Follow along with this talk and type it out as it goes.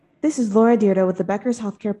This is Laura Dierda with the Becker's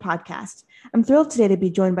Healthcare Podcast. I'm thrilled today to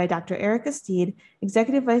be joined by Dr. Erica Steed,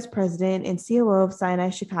 Executive Vice President and COO of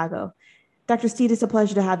Sinai Chicago. Dr. Steed, it's a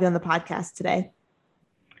pleasure to have you on the podcast today.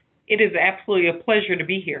 It is absolutely a pleasure to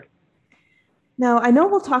be here. Now, I know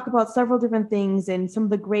we'll talk about several different things and some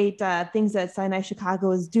of the great things that Sinai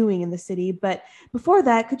Chicago is doing in the city, but before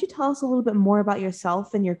that, could you tell us a little bit more about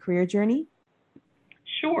yourself and your career journey?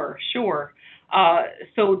 Sure.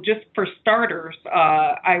 So just for starters,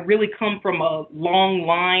 I really come from a long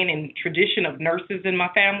line and tradition of nurses in my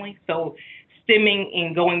family. So stemming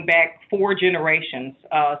and going back four generations.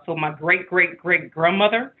 So my great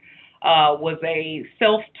grandmother was a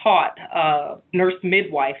self-taught nurse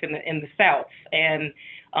midwife in the South, and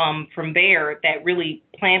from there, that really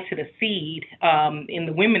planted a seed in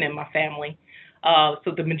the women in my family.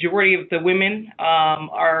 So the majority of the women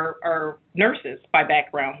are nurses by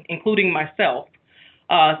background, including myself.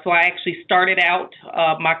 So I actually started out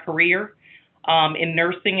my career in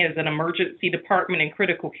nursing as an emergency department and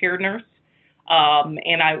critical care nurse.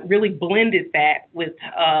 And I really blended that with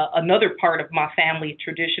another part of my family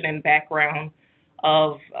tradition and background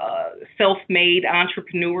of self-made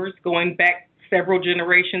entrepreneurs going back several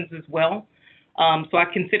generations as well. So I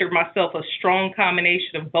consider myself a strong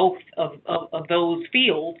combination of both of those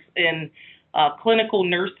fields in clinical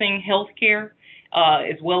nursing, healthcare,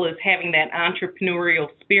 as well as having that entrepreneurial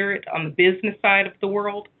spirit on the business side of the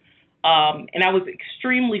world. And I was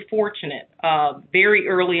extremely fortunate very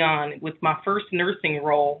early on with my first nursing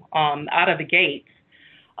role out of the gates,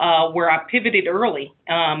 where I pivoted early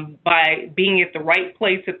by being at the right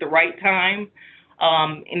place at the right time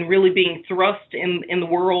and really being thrust in the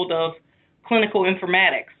world of clinical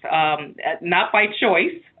informatics, not by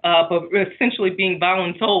choice, but essentially being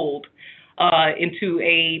voluntold into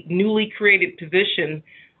a newly created position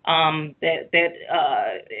that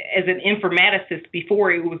as an informaticist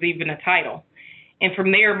before it was even a title. And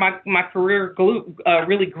from there, my career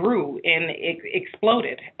really grew and it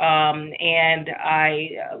exploded. And I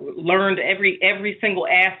learned every single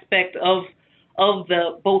aspect of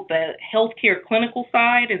both the healthcare clinical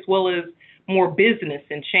side as well as more business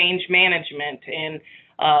and change management and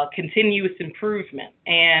continuous improvement.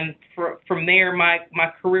 And from there, my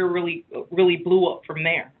career really blew up from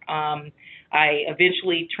there. I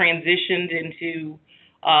eventually transitioned into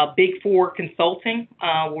Big Four consulting,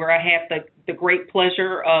 where I had the great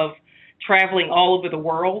pleasure of traveling all over the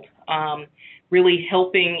world, really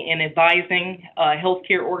helping and advising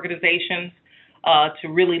healthcare organizations to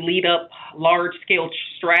really lead up large-scale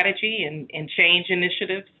strategy and change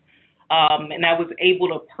initiatives. And I was able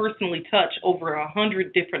to personally touch over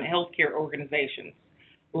 100 different healthcare organizations,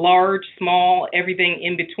 large, small, everything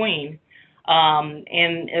in between. And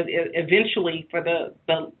eventually, for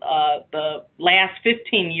the last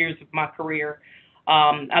 15 years of my career,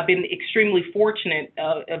 I've been extremely fortunate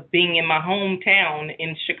of being in my hometown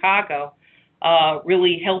in Chicago,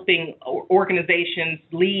 really helping organizations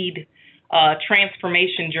lead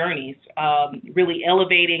transformation journeys, really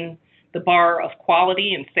elevating the bar of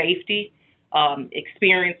quality and safety,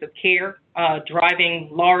 experience of care, driving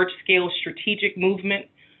large-scale strategic movement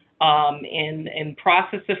and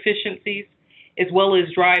process efficiencies, as well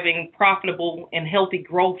as driving profitable and healthy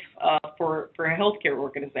growth for a healthcare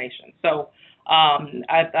organization. So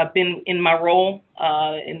I've been in my role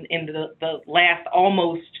in the last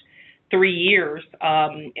almost 3 years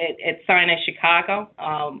at Sinai Chicago.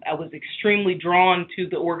 I was extremely drawn to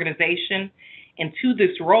the organization and to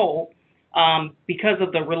this role because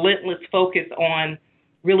of the relentless focus on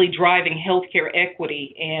really driving healthcare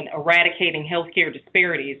equity and eradicating healthcare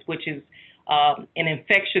disparities, which is an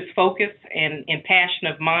infectious focus and passion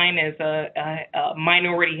of mine as a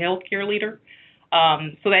minority healthcare leader.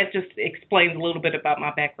 So that just explains a little bit about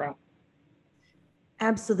my background.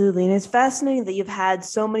 Absolutely. And it's fascinating that you've had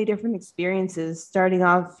so many different experiences starting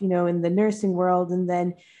off, in the nursing world and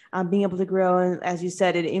then being able to grow, as you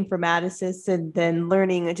said, an informaticist and then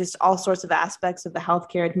learning just all sorts of aspects of the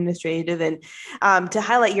healthcare administrative and to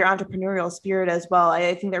highlight your entrepreneurial spirit as well.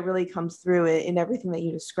 I think that really comes through in everything that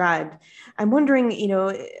you described. I'm wondering,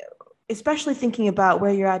 especially thinking about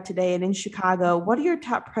where you're at today and in Chicago, what are your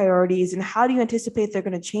top priorities and how do you anticipate they're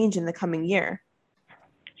going to change in the coming year?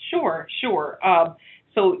 Sure.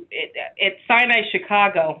 So at Sinai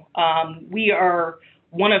Chicago, we are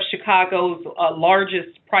one of Chicago's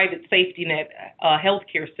largest private safety net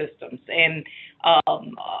healthcare systems. And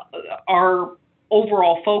our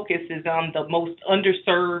overall focus is on the most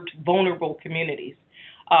underserved, vulnerable communities.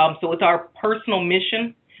 So it's our personal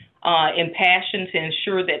mission and passion to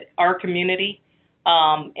ensure that our community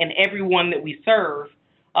and everyone that we serve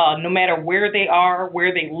no matter where they are,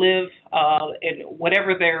 where they live, and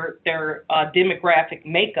whatever their demographic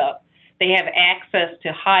makeup, they have access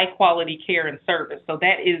to high quality care and service. So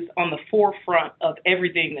that is on the forefront of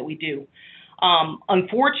everything that we do.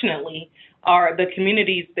 Unfortunately, the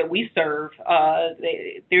communities that we serve,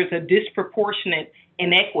 there's a disproportionate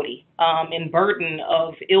inequity and burden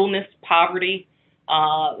of illness, poverty,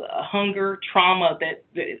 hunger, trauma that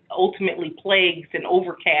ultimately plagues and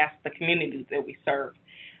overcasts the communities that we serve.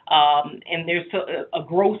 And there's a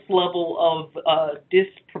gross level of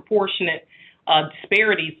disproportionate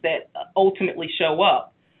disparities that ultimately show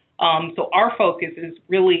up. So our focus is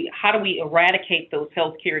really how do we eradicate those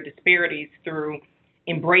healthcare disparities through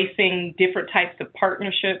embracing different types of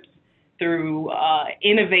partnerships, through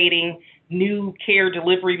innovating new care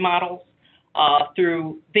delivery models,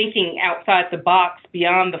 through thinking outside the box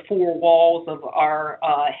beyond the four walls of our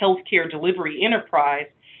healthcare delivery enterprise,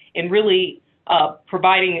 and really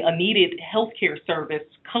providing a needed healthcare service,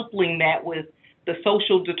 coupling that with the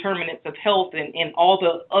social determinants of health and all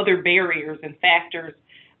the other barriers and factors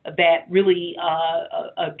that really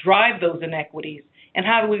drive those inequities. And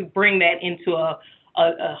how do we bring that into a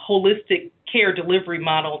holistic care delivery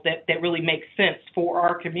model that really makes sense for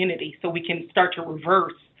our community so we can start to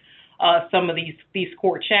reverse some of these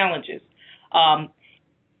core challenges.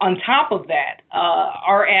 On top of that,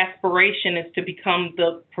 our aspiration is to become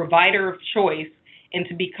the provider of choice and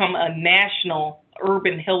to become a national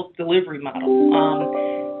urban health delivery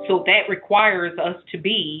model. So that requires us to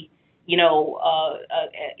be,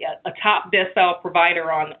 a top decile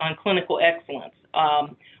provider on clinical excellence,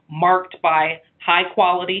 marked by high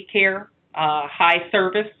quality care, high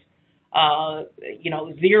service,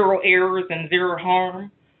 zero errors and zero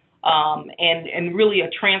harm, and really a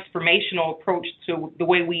transformational approach to the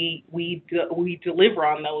way we deliver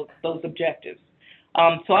on those objectives.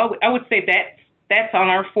 So I would say that's on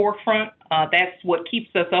our forefront. That's what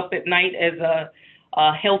keeps us up at night as a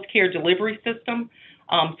healthcare delivery system.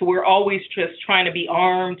 So we're always just trying to be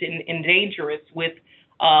armed and dangerous with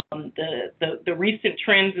the recent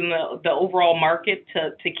trends in the overall market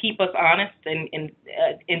to keep us honest and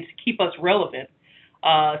to keep us relevant,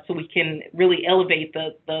 so we can really elevate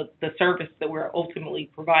the service that we're ultimately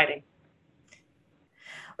providing.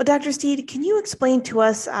 Well, Dr. Steed, can you explain to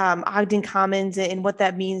us Ogden Commons and what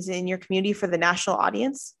that means in your community for the national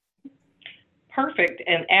audience? Perfect,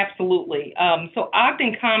 and absolutely. So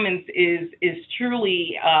Ogden Commons is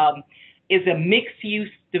truly is a mixed-use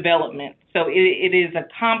development. So it is a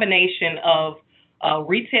combination of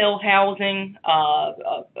retail housing,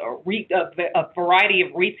 a variety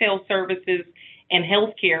of retail services, and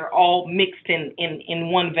healthcare all mixed in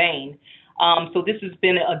one vein. So this has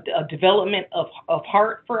been a development of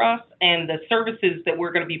heart for us, and the services that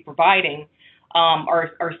we're going to be providing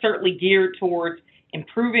are certainly geared towards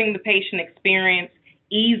improving the patient experience,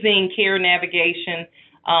 easing care navigation,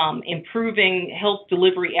 improving health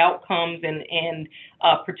delivery outcomes, and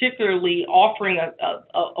particularly offering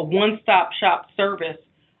a one-stop shop service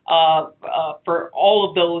for all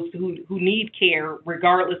of those who need care,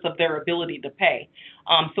 regardless of their ability to pay.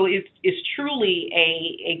 So it's truly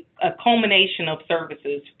a culmination of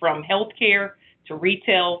services from healthcare to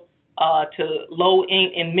retail to low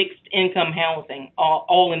and mixed income housing,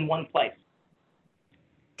 all in one place.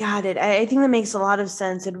 Got it. I think that makes a lot of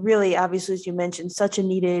sense. And really, obviously, as you mentioned, such a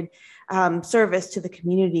needed service to the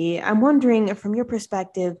community. I'm wondering, from your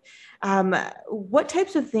perspective, what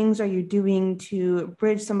types of things are you doing to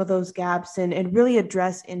bridge some of those gaps and really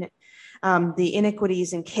address the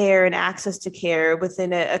inequities in care and access to care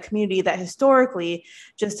within a community that historically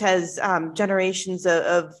just has generations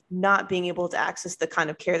of not being able to access the kind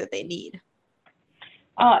of care that they need?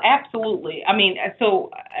 Absolutely. I mean,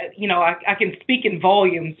 so, I can speak in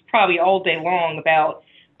volumes probably all day long about,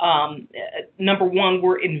 number one,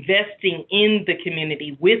 we're investing in the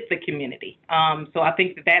community with the community. So I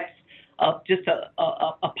think that's just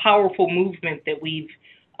a powerful movement that we've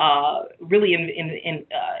really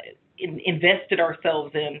invested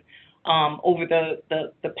ourselves in over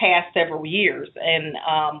the past several years. And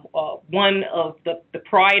one of the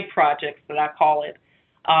Pride projects that I call it,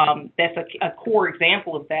 that's a core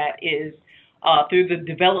example of that is through the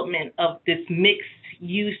development of this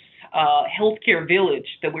mixed-use healthcare village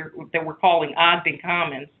that we're calling Ogden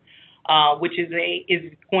Commons, which is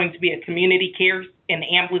going to be a community care and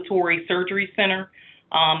ambulatory surgery center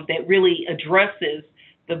that really addresses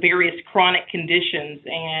the various chronic conditions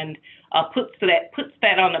and puts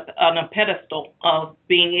that on a pedestal of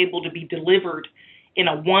being able to be delivered in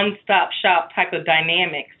a one-stop shop type of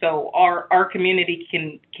dynamic. So our community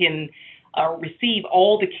can receive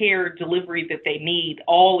all the care delivery that they need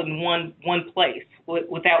all in one place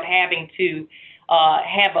without having to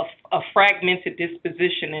have a fragmented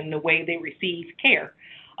disposition in the way they receive care.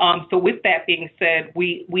 So with that being said,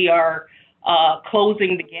 we are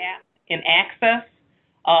closing the gap in access.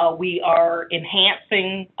 We are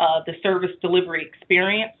enhancing the service delivery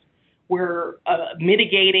experience. We're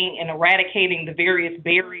mitigating and eradicating the various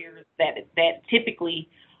barriers that typically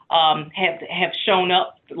have shown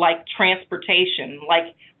up, like transportation,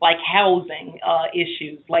 like housing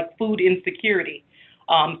issues, like food insecurity.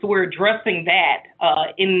 So we're addressing that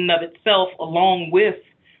in and of itself, along with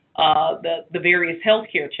the various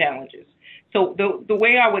healthcare challenges. So the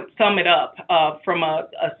way I would sum it up from a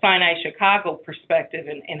Sinai Chicago perspective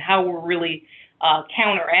and how we're really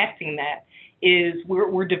counteracting that is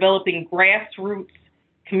we're developing grassroots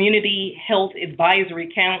community health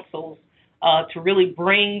advisory councils to really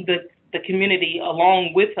bring the community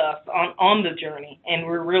along with us on the journey. And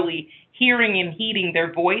we're really hearing and heeding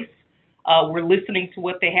their voice. We're listening to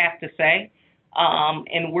what they have to say.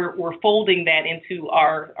 And we're folding that into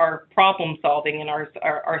our problem solving and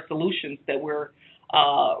our solutions that we're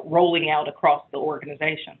rolling out across the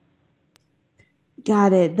organization.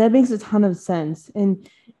 Got it. That makes a ton of sense. And,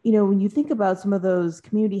 when you think about some of those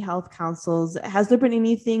community health councils, has there been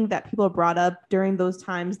anything that people brought up during those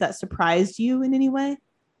times that surprised you in any way?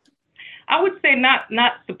 I would say not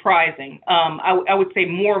surprising. I would say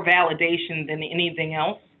more validation than anything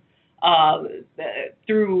else.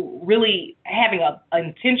 Through really having an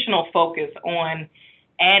intentional focus on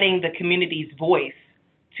adding the community's voice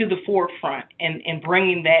to the forefront and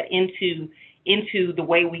bringing that into the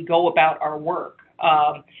way we go about our work.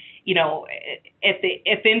 At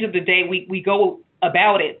the end of the day, we go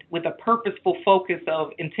about it with a purposeful focus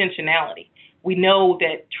of intentionality. We know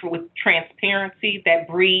that with transparency, that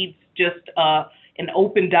breeds just an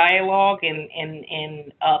open dialogue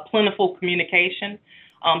and plentiful communication.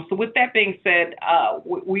 So with that being said,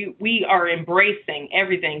 we are embracing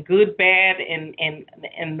everything, good, bad,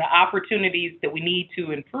 and the opportunities that we need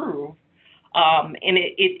to improve. And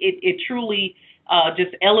it truly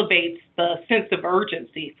just elevates the sense of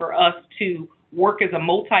urgency for us to work as a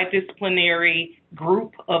multidisciplinary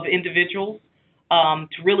group of individuals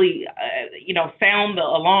to really, sound the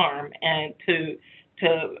alarm and to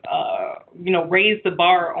raise the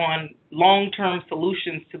bar on long-term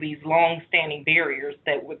solutions to these long-standing barriers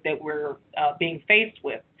that we're being faced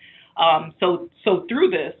with. So through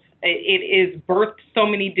this, it is birthed so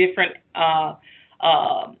many different,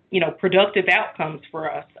 productive outcomes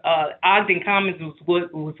for us. Ogden Commons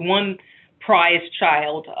was one prized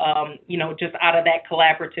child, just out of that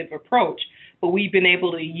collaborative approach. But we've been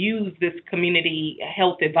able to use this community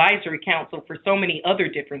health advisory council for so many other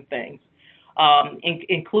different things.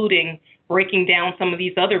 Including breaking down some of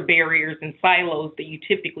these other barriers and silos that you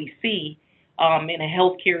typically see in a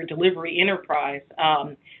healthcare delivery enterprise,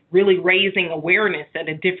 really raising awareness at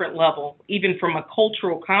a different level, even from a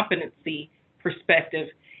cultural competency perspective,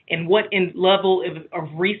 and what level of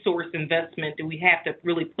resource investment do we have to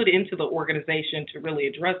really put into the organization to really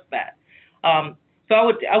address that. So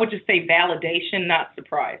I would just say validation, not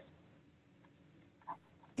surprise.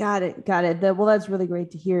 Got it. Well, that's really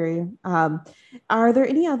great to hear. Are there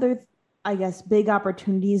any other, big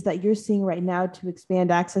opportunities that you're seeing right now to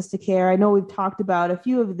expand access to care? I know we've talked about a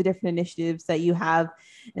few of the different initiatives that you have.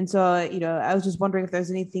 And so, I was just wondering if there's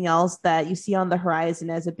anything else that you see on the horizon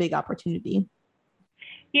as a big opportunity.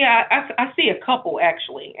 Yeah, I see a couple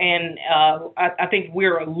actually. And I think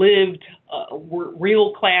we're a lived,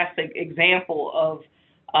 real classic example of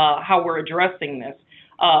how we're addressing this.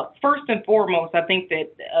 First and foremost, I think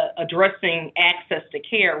that addressing access to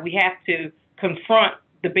care, we have to confront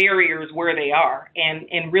the barriers where they are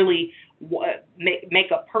and really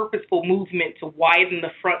make a purposeful movement to widen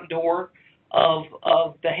the front door of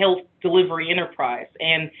the health delivery enterprise.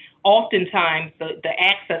 And oftentimes the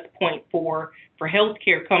access point for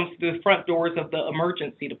healthcare comes through the front doors of the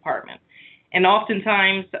emergency department. And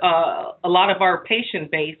oftentimes, a lot of our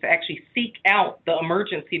patient base actually seek out the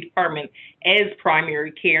emergency department as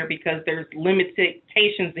primary care because there's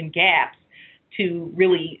limitations and gaps to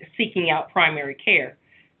really seeking out primary care.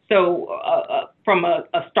 So from a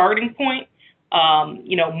starting point,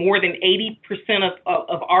 more than 80%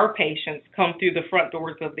 of our patients come through the front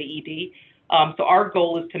doors of the ED. So our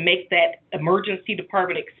goal is to make that emergency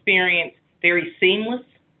department experience very seamless,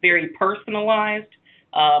 very personalized,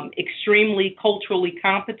 extremely culturally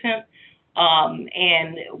competent,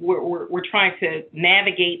 and we're trying to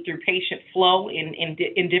navigate through patient flow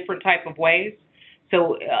in different type of ways.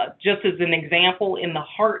 So just as an example, in the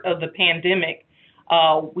heart of the pandemic,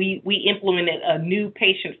 we implemented a new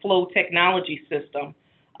patient flow technology system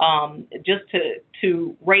just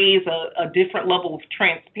to raise a different level of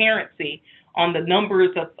transparency on the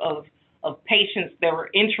numbers of patients that are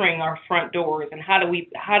entering our front doors, and how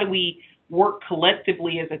do we work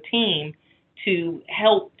collectively as a team to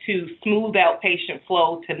help to smooth out patient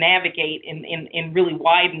flow, to navigate and really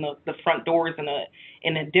widen the front doors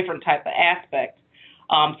in a different type of aspect.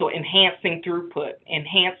 So enhancing throughput,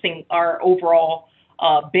 enhancing our overall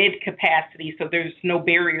bed capacity, so there's no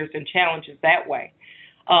barriers and challenges that way.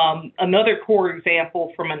 Another core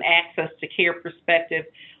example from an access to care perspective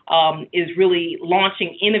is really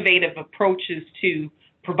launching innovative approaches to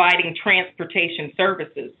providing transportation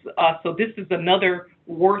services. So this is another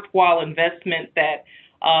worthwhile investment that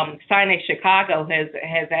Sinai Chicago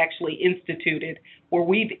has actually instituted, where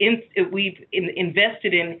we've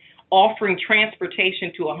invested in offering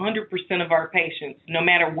transportation to 100% of our patients, no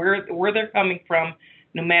matter where they're coming from,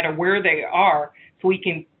 no matter where they are. So we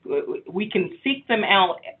can seek them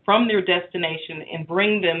out from their destination and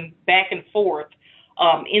bring them back and forth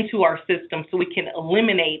into our system, so we can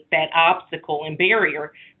eliminate that obstacle and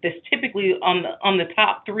barrier that's typically on the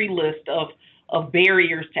top 3 list of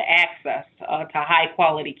barriers to access to high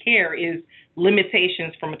quality care, is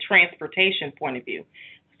limitations from a transportation point of view.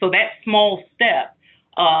 So that small step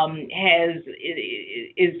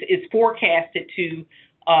is forecasted to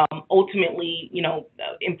ultimately,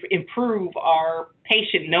 improve our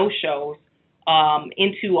patient no-shows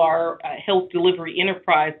into our health delivery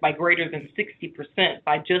enterprise by greater than 60%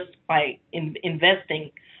 by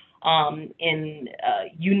investing in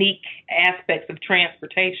unique aspects of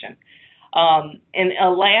transportation. And a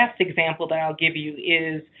last example that I'll give you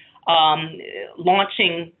is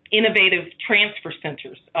launching innovative transfer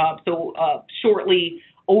centers. Shortly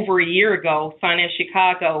over a year ago, Sinai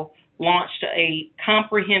Chicago launched a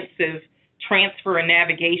comprehensive transfer and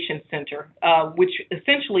navigation center, which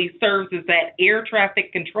essentially serves as that air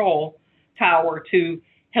traffic control tower to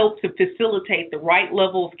help to facilitate the right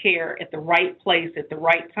level of care at the right place at the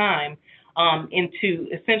right time, and to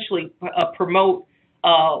essentially promote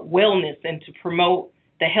wellness and to promote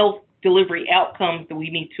the health delivery outcomes that we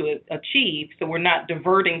need to achieve, so we're not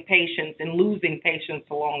diverting patients and losing patients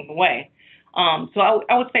along the way. So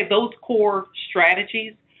I would say those core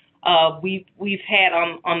strategies we've had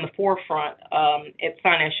on the forefront at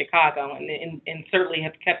Sinai Chicago, and certainly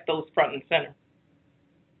have kept those front and center.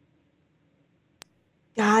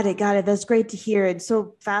 Got it. That's great to hear. It's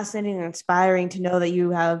so fascinating and inspiring to know that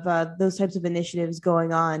you have those types of initiatives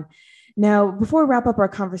going on. Now, before we wrap up our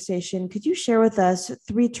conversation, could you share with us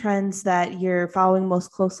 3 trends that you're following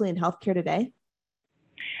most closely in healthcare today?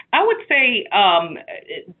 I would say,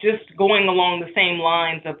 just going along the same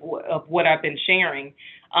lines of what I've been sharing,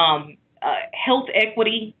 health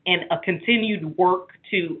equity and a continued work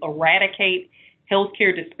to eradicate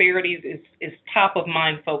healthcare disparities is top of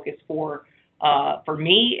mind focus for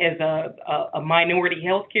me as a minority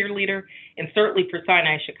healthcare leader, and certainly for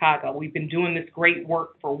Sinai Chicago. We've been doing this great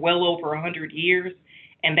work for well over 100 years,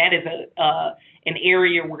 and that is an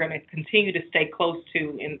area we're going to continue to stay close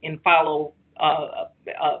to and follow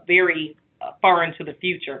very far into the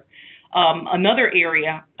future. Another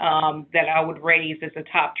area that I would raise as a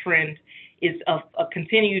top trend is a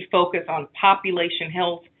continued focus on population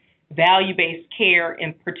health, value-based care,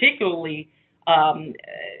 and particularly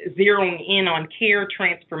zeroing in on care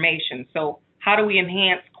transformation. So how do we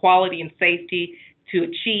enhance quality and safety to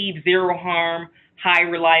achieve zero harm, high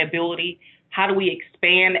reliability? How do we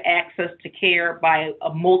expand access to care by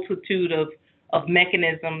a multitude of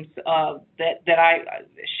mechanisms that I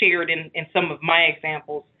shared in some of my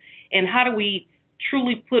examples? And how do we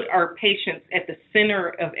truly put our patients at the center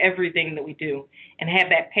of everything that we do, and have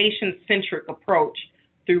that patient-centric approach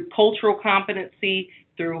through cultural competency,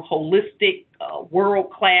 through holistic,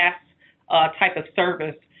 world-class type of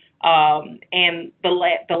service? And the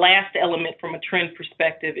last element from a trend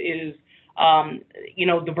perspective is,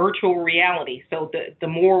 the virtual reality. So the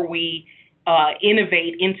more we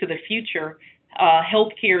innovate into the future,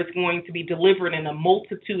 healthcare is going to be delivered in a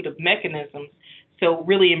multitude of mechanisms. So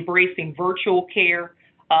really embracing virtual care,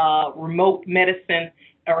 remote medicine,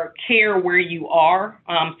 or care where you are.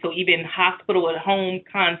 So even hospital at home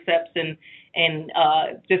concepts and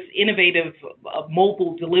just innovative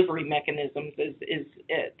mobile delivery mechanisms is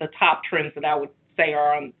the top trends that I would say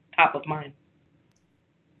are on top of mind.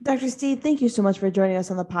 Dr. Steve, thank you so much for joining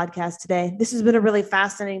us on the podcast today. This has been a really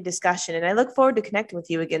fascinating discussion, and I look forward to connecting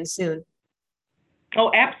with you again soon.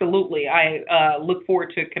 Oh, absolutely. I look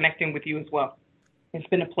forward to connecting with you as well. It's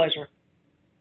been a pleasure.